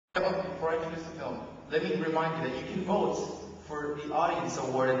Before I introduce the film, let me remind you that you can vote for the audience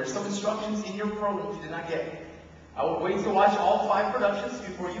award, and there's some instructions in your program if you did not get. I will wait to watch all 5 productions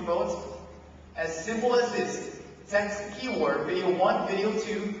before you vote. As simple as this: text keyword video 1, video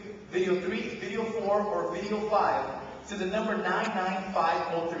 2, video 3, video 4, or video 5 to the number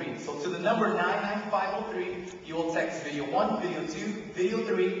 99503. So to the number 99503, you will text video 1, video 2, video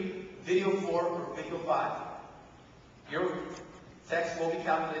 3, video 4, or video 5. Your text will be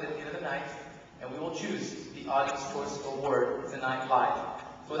calculated at the end of the night, and we will choose the Audience Choice Award tonight live.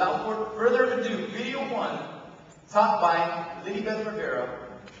 So without further ado, video 1, taught by Lilibeth Rivera,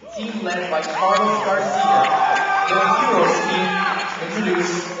 team led by Carlos Garcia, the Heroes team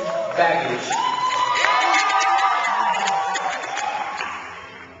introduce Baggage.